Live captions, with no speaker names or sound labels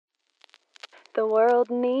The world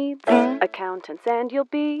needs accountants, and you'll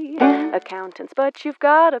be accountants, but you've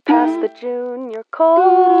gotta pass the junior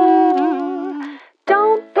core.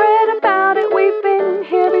 Don't fret about it, we've been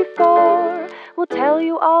here before. We'll tell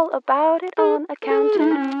you all about it on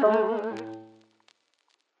Accounted For.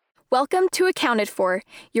 Welcome to Accounted For,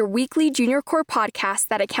 your weekly Junior Core podcast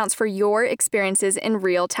that accounts for your experiences in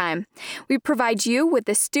real time. We provide you with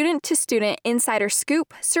the student-to-student insider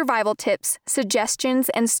scoop, survival tips, suggestions,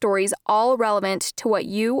 and stories all relevant to what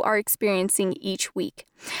you are experiencing each week.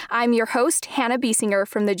 I'm your host, Hannah Biesinger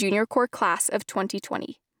from the Junior Core class of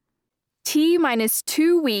 2020. T-minus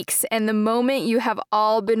 2 weeks and the moment you have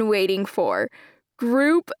all been waiting for.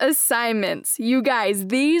 Group assignments. You guys,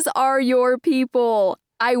 these are your people.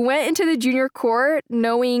 I went into the Junior Core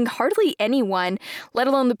knowing hardly anyone, let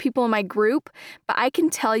alone the people in my group, but I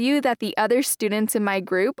can tell you that the other students in my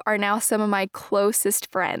group are now some of my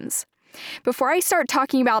closest friends. Before I start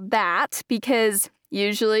talking about that, because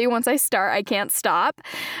usually once I start, I can't stop,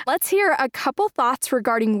 let's hear a couple thoughts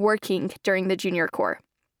regarding working during the Junior Core.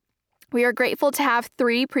 We are grateful to have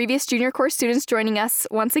 3 previous Junior Core students joining us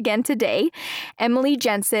once again today, Emily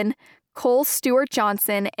Jensen, Cole Stewart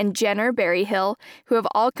Johnson, and Jenner Berryhill, who have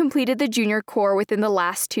all completed the Junior Core within the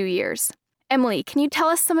last 2 years. Emily, can you tell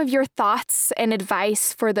us some of your thoughts and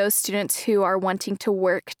advice for those students who are wanting to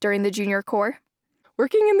work during the Junior Core?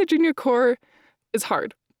 Working in the Junior Core is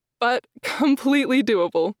hard, but completely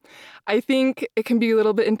doable. I think it can be a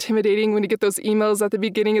little bit intimidating when you get those emails at the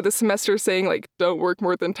beginning of the semester saying, don't work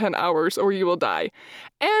more than 10 hours or you will die.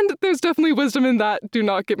 And there's definitely wisdom in that, do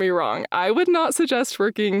not get me wrong. I would not suggest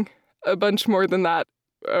working a bunch more than that,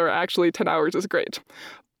 or actually 10 hours is great.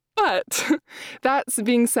 But that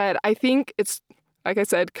being said, I think it's, like I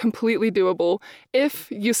said, completely doable if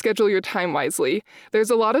you schedule your time wisely. There's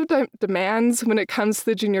a lot of demands when it comes to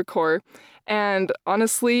the Junior Core. And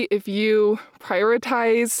honestly, if you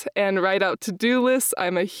prioritize and write out to-do lists,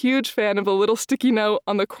 I'm a huge fan of a little sticky note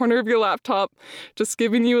on the corner of your laptop, just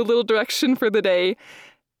giving you a little direction for the day.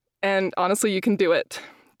 And honestly, you can do it.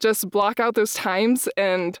 Just block out those times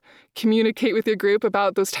and communicate with your group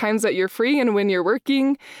about those times that you're free and when you're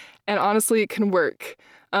working. And honestly, it can work.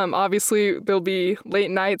 Obviously, there'll be late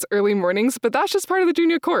nights, early mornings, but that's just part of the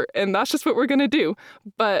Junior Core, and that's just what we're going to do.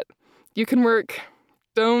 But you can work.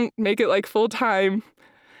 Don't make it full time,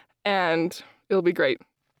 and it'll be great.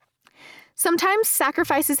 Sometimes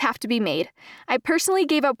sacrifices have to be made. I personally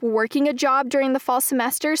gave up working a job during the fall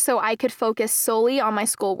semester so I could focus solely on my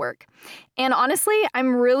schoolwork. And honestly,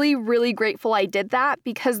 I'm really, really grateful I did that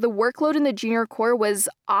because the workload in the Junior Core was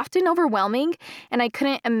often overwhelming and I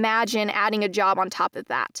couldn't imagine adding a job on top of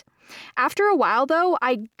that. After a while, though,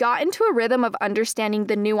 I got into a rhythm of understanding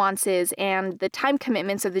the nuances and the time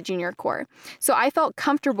commitments of the Junior Core, so I felt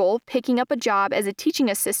comfortable picking up a job as a teaching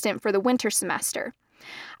assistant for the winter semester.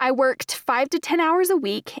 I worked 5 to 10 hours a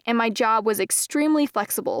week, and my job was extremely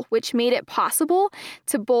flexible, which made it possible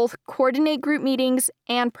to both coordinate group meetings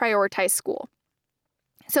and prioritize school.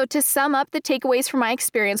 So to sum up the takeaways from my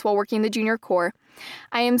experience while working the Junior Core,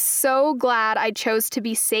 I am so glad I chose to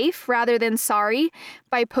be safe rather than sorry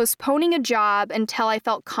by postponing a job until I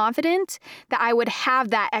felt confident that I would have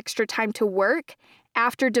that extra time to work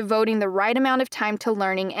after devoting the right amount of time to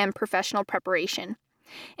learning and professional preparation.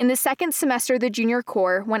 In the second semester of the Junior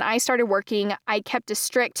Core, when I started working, I kept a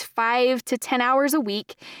strict 5 to 10 hours a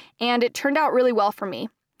week, and it turned out really well for me.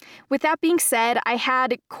 With that being said, I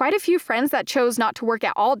had quite a few friends that chose not to work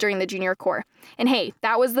at all during the Junior Core. And hey,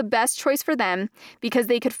 that was the best choice for them because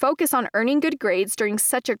they could focus on earning good grades during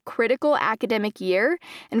such a critical academic year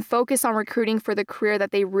and focus on recruiting for the career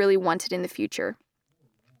that they really wanted in the future.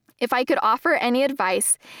 If I could offer any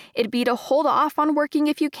advice, it'd be to hold off on working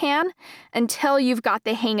if you can until you've got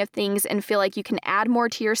the hang of things and feel like you can add more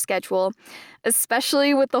to your schedule,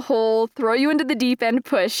 especially with the whole throw you into the deep end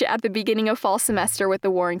push at the beginning of fall semester with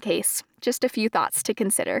the Warren case. Just a few thoughts to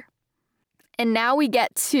consider. And now we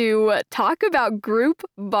get to talk about group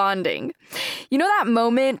bonding. You know that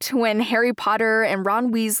moment when Harry Potter and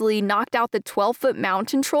Ron Weasley knocked out the 12-foot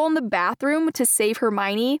mountain troll in the bathroom to save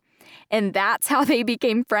Hermione? And that's how they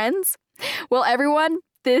became friends? Well, everyone,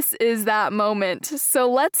 this is that moment. So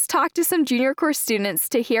let's talk to some Junior Core students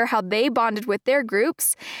to hear how they bonded with their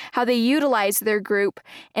groups, how they utilized their group,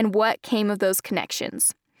 and what came of those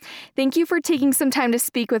connections. Thank you for taking some time to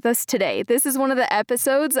speak with us today. This is one of the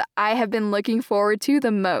episodes I have been looking forward to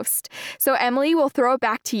the most. So Emily, we'll throw it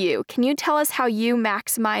back to you. Can you tell us how you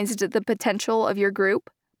maximized the potential of your group?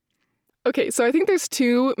 Okay, so I think there's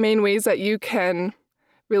 2 main ways that you can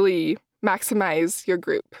really maximize your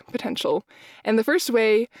group potential. And the first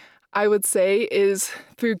way I would say, is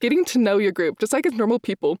through getting to know your group, just like as normal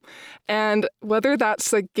people. And whether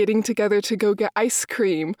that's like getting together to go get ice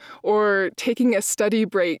cream or taking a study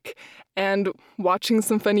break and watching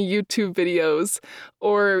some funny YouTube videos,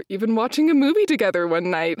 or even watching a movie together one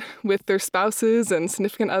night with their spouses and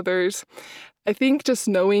significant others. I think just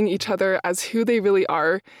knowing each other as who they really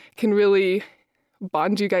are can really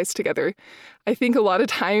bond you guys together. I think a lot of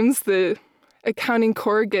times the accounting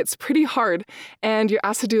core gets pretty hard and you're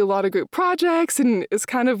asked to do a lot of group projects and it's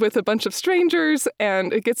kind of with a bunch of strangers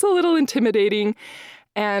and it gets a little intimidating.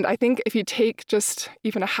 And I think if you take just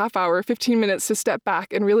even a half hour, 15 minutes to step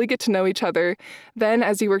back and really get to know each other, then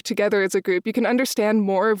as you work together as a group, you can understand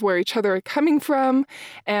more of where each other are coming from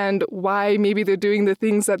and why maybe they're doing the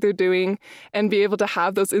things that they're doing, and be able to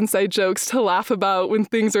have those inside jokes to laugh about when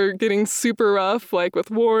things are getting super rough, like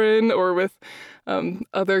with Warren or with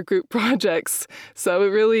other group projects. So it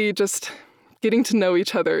really just getting to know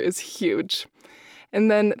each other is huge.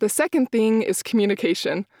 And then the second thing is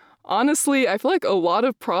communication. Honestly, I feel like a lot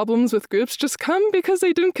of problems with groups just come because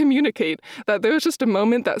they didn't communicate, that there was just a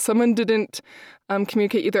moment that someone didn't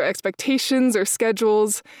communicate either expectations or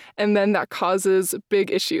schedules, and then that causes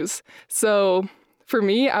big issues. So for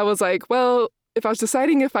me, I was like, well, if I was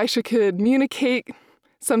deciding if I should communicate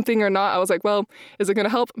something or not, I was like, well, is it going to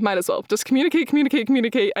help? Might as well. Just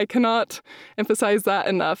communicate. I cannot emphasize that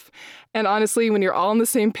enough. And honestly, when you're all on the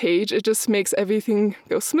same page, it just makes everything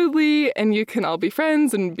go smoothly and you can all be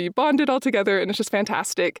friends and be bonded all together, and it's just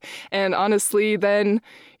fantastic. And honestly, then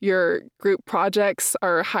your group projects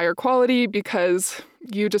are higher quality because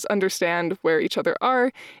you just understand where each other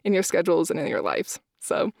are in your schedules and in your lives.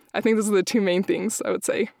 So I think those are the two main things I would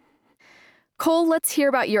say. Cole, let's hear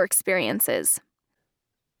about your experiences.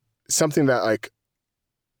 Something that like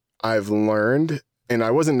I've learned, and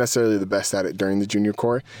I wasn't necessarily the best at it during the junior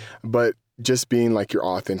core, but just being like your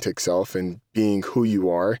authentic self and being who you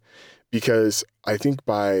are, because I think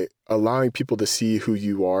by allowing people to see who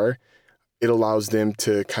you are, it allows them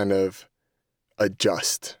to kind of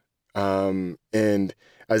adjust. And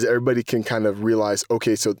as everybody can kind of realize,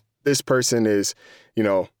 okay, so this person is,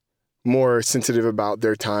 more sensitive about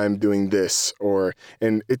their time doing this,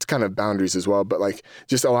 and it's kind of boundaries as well, but like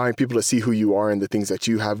just allowing people to see who you are and the things that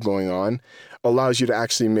you have going on allows you to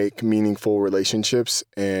actually make meaningful relationships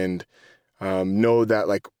and know that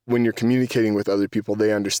like when you're communicating with other people,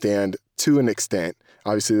 they understand to an extent.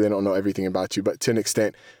 Obviously, they don't know everything about you, but to an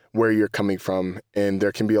extent where you're coming from. And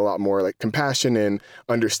there can be a lot more like compassion and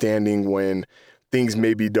understanding when things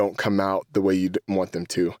maybe don't come out the way you want them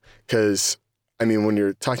to. Because when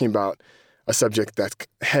you're talking about a subject that's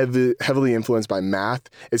heavily influenced by math,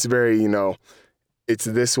 it's very, it's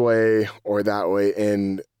this way or that way.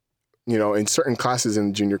 And, in certain classes in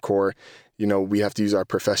the junior core, we have to use our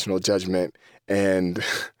professional judgment. And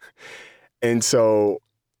so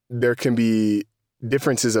there can be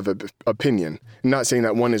differences of opinion. I'm not saying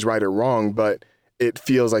that one is right or wrong, but it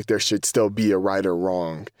feels like there should still be a right or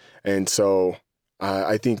wrong. And so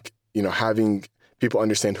I think, having people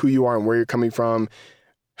understand who you are and where you're coming from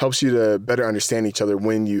helps you to better understand each other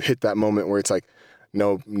when you hit that moment where it's like,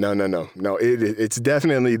 no, it's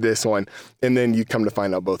definitely this one. And then you come to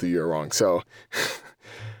find out both of you are wrong. So.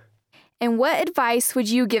 And what advice would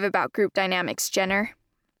you give about group dynamics, Jenner?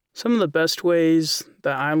 Some of the best ways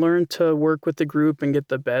that I learned to work with the group and get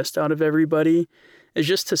the best out of everybody is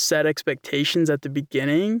just to set expectations at the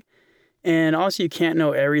beginning. And also, you can't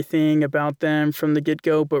know everything about them from the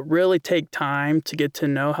get-go, but really take time to get to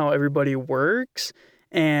know how everybody works.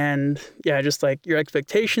 And just like your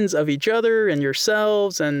expectations of each other and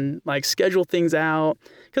yourselves, and like schedule things out.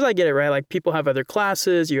 Because I get it, right? Like people have other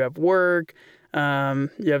classes, you have work,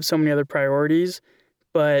 you have so many other priorities.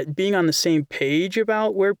 But being on the same page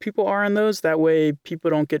about where people are on those, that way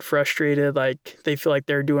people don't get frustrated, like they feel like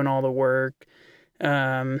they're doing all the work.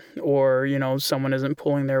 Or, someone isn't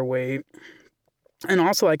pulling their weight. And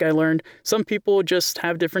also, like I learned, some people just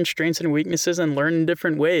have different strengths and weaknesses and learn in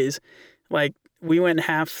different ways. Like we went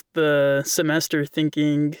half the semester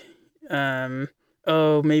thinking,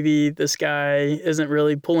 maybe this guy isn't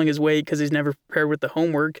really pulling his weight because he's never prepared with the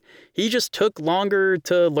homework. He just took longer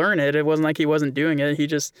to learn it. It wasn't like he wasn't doing it. He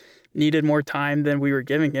just needed more time than we were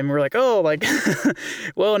giving him. We're like,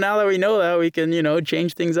 well, now that we know that, we can,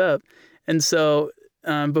 change things up. And so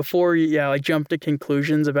before you jump to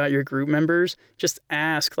conclusions about your group members, just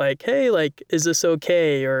ask hey, is this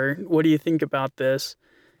okay? Or what do you think about this?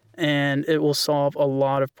 And it will solve a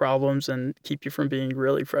lot of problems and keep you from being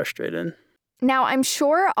really frustrated. Now, I'm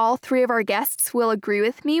sure all three of our guests will agree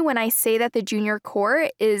with me when I say that the Junior Core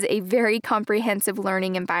is a very comprehensive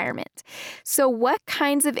learning environment. So what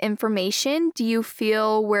kinds of information do you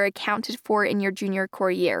feel were accounted for in your Junior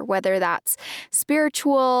Core year, whether that's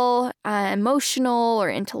spiritual, emotional,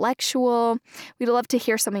 or intellectual? We'd love to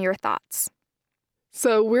hear some of your thoughts.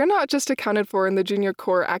 So we're not just accounted for in the Junior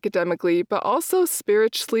Core academically, but also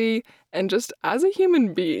spiritually and just as a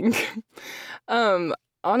human being.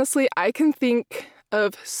 Honestly, I can think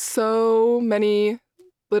of so many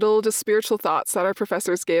little just spiritual thoughts that our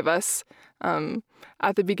professors gave us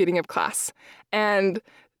at the beginning of class. And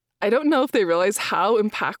I don't know if they realize how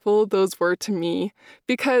impactful those were to me,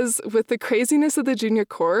 because with the craziness of the Junior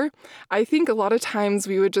Core, I think a lot of times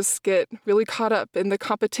we would just get really caught up in the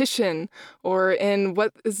competition or in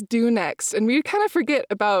what is due next. And we kind of forget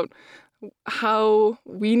about how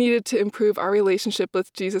we needed to improve our relationship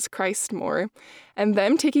with Jesus Christ more. And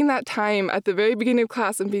them taking that time at the very beginning of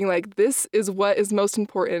class and being like, this is what is most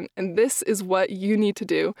important and this is what you need to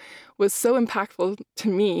do, was so impactful to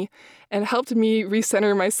me and helped me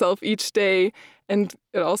recenter myself each day. And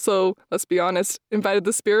it also, let's be honest, invited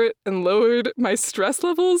the Spirit and lowered my stress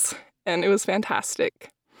levels, and it was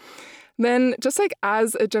fantastic. Then, just like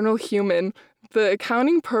as a general human, the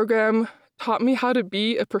accounting program taught me how to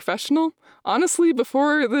be a professional. Honestly,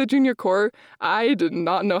 before the Junior Core, I did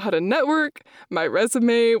not know how to network. My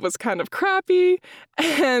resume was kind of crappy,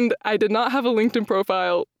 and I did not have a LinkedIn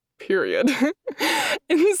profile, period.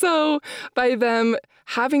 And so by them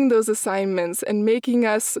having those assignments and making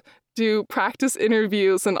us do practice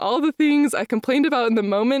interviews and all the things I complained about in the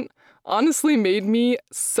moment, honestly made me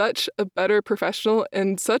such a better professional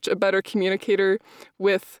and such a better communicator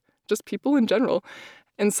with just people in general.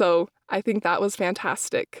 And so I think that was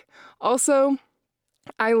fantastic. Also,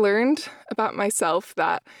 I learned about myself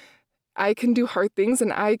that I can do hard things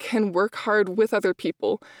and I can work hard with other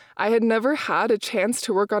people. I had never had a chance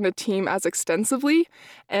to work on a team as extensively,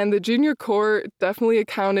 and the Junior Core definitely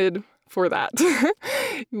accounted for that.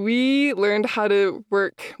 We learned how to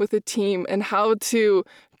work with a team and how to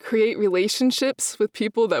create relationships with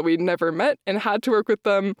people that we'd never met and had to work with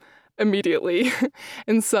them immediately.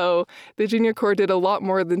 And so the Junior Core did a lot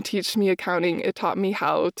more than teach me accounting. It taught me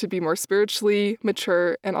how to be more spiritually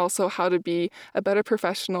mature and also how to be a better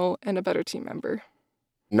professional and a better team member.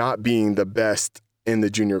 Not being the best in the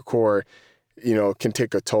Junior Core, can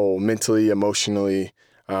take a toll mentally, emotionally.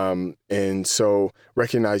 And so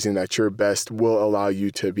recognizing that your best will allow you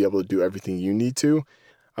to be able to do everything you need to,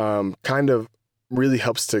 kind of really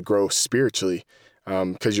helps to grow spiritually.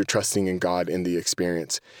 Because you're trusting in God in the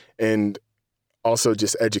experience. And also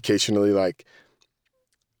just educationally,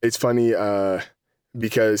 it's funny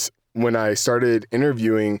because when I started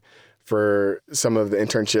interviewing for some of the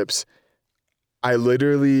internships, I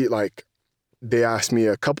literally, they asked me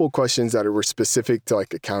a couple questions that were specific to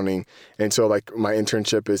accounting. And so my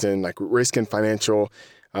internship is in risk and financial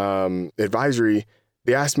advisory.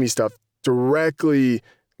 They asked me stuff directly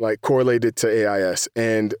correlated to AIS.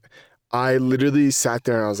 And I literally sat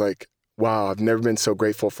there and I was like, wow, I've never been so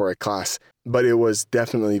grateful for a class, but it was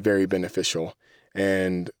definitely very beneficial.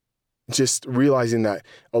 And just realizing that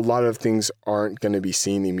a lot of things aren't going to be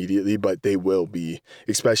seen immediately, but they will be,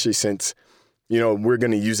 especially since, we're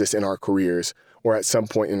going to use this in our careers or at some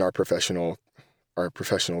point in our professional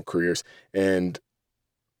careers. And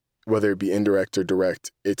whether it be indirect or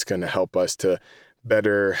direct, it's going to help us to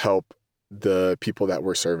better help the people that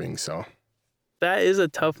we're serving. So that is a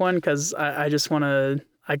tough one because I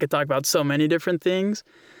could talk about so many different things.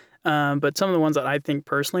 But some of the ones that I think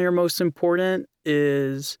personally are most important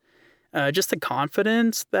is just the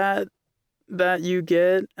confidence that you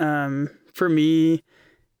get. For me,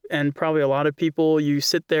 and probably a lot of people, you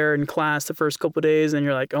sit there in class the first couple of days and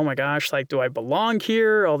you're like, oh my gosh, do I belong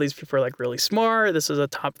here? All these people are really smart. This is a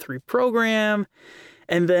top 3 program.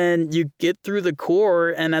 And then you get through the core,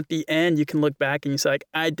 and at the end, you can look back and you say,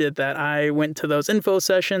 I did that. I went to those info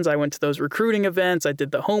sessions. I went to those recruiting events. I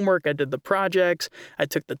did the homework. I did the projects. I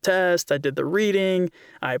took the test. I did the reading.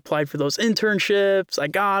 I applied for those internships. I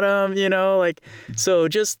got them, So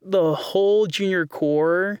just the whole Junior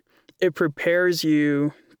Core, it prepares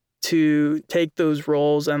you to take those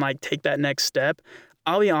roles and like take that next step.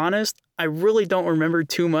 I'll be honest, I really don't remember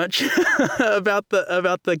too much about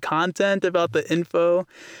the content, about the info,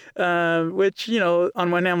 which, you know,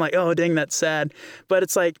 on one hand I'm like, oh, dang, that's sad. But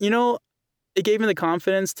it's like, you know, it gave me the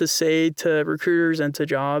confidence to say to recruiters and to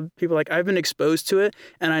job people, like, I've been exposed to it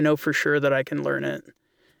and I know for sure that I can learn it.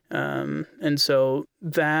 And so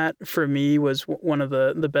that for me was one of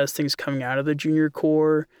the best things coming out of the junior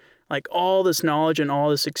core. Like all this knowledge and all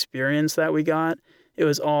this experience that we got, it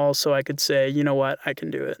was all so I could say, you know what, I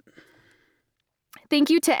can do it. Thank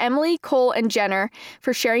you to Emily, Cole, and Jenner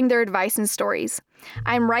for sharing their advice and stories.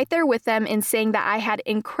 I'm right there with them in saying that I had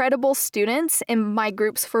incredible students in my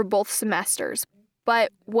groups for both semesters.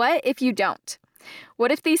 But what if you don't?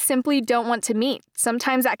 What if they simply don't want to meet?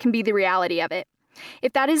 Sometimes that can be the reality of it.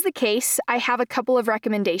 If that is the case, I have a couple of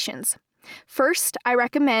recommendations. First, I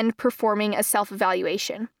recommend performing a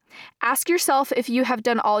self-evaluation. Ask yourself if you have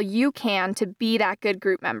done all you can to be that good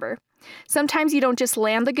group member. Sometimes you don't just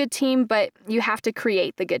land the good team, but you have to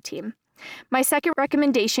create the good team. My second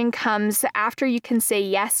recommendation comes after you can say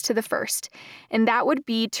yes to the first, and that would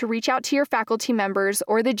be to reach out to your faculty members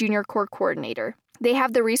or the junior core coordinator. They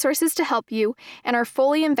have the resources to help you and are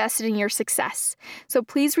fully invested in your success. So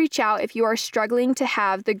please reach out if you are struggling to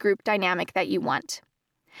have the group dynamic that you want.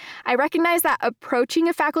 I recognize that approaching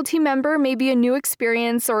a faculty member may be a new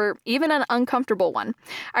experience or even an uncomfortable one.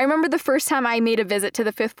 I remember the first time I made a visit to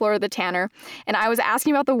the 5th floor of the Tanner, and I was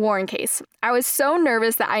asking about the Warren case. I was so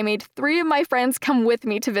nervous that I made 3 of my friends come with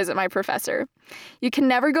me to visit my professor. You can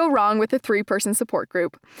never go wrong with a 3-person support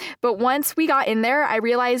group. But once we got in there, I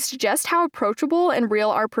realized just how approachable and real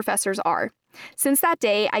our professors are. Since that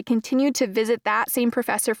day, I continued to visit that same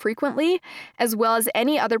professor frequently, as well as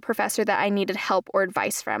any other professor that I needed help or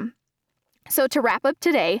advice from. So to wrap up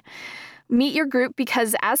today, meet your group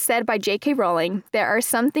because, as said by J.K. Rowling, there are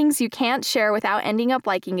some things you can't share without ending up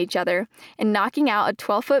liking each other, and knocking out a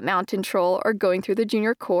 12-foot mountain troll or going through the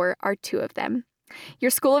junior core are 2 of them.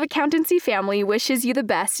 Your School of Accountancy family wishes you the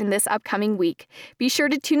best in this upcoming week. Be sure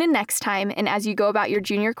to tune in next time, and as you go about your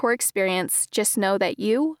junior core experience, just know that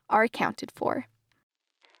you are accounted for.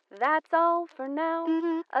 That's all for now.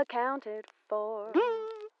 Accounted for.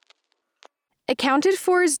 Accounted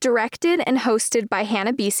For is directed and hosted by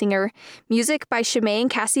Hannah Biesinger, music by Shimei and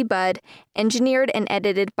Cassie Budd, engineered and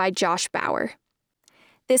edited by Josh Bauer.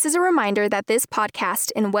 This is a reminder that this podcast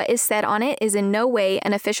and what is said on it is in no way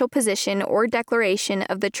an official position or declaration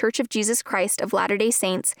of the Church of Jesus Christ of Latter-day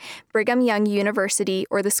Saints, Brigham Young University,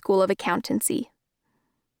 or the School of Accountancy.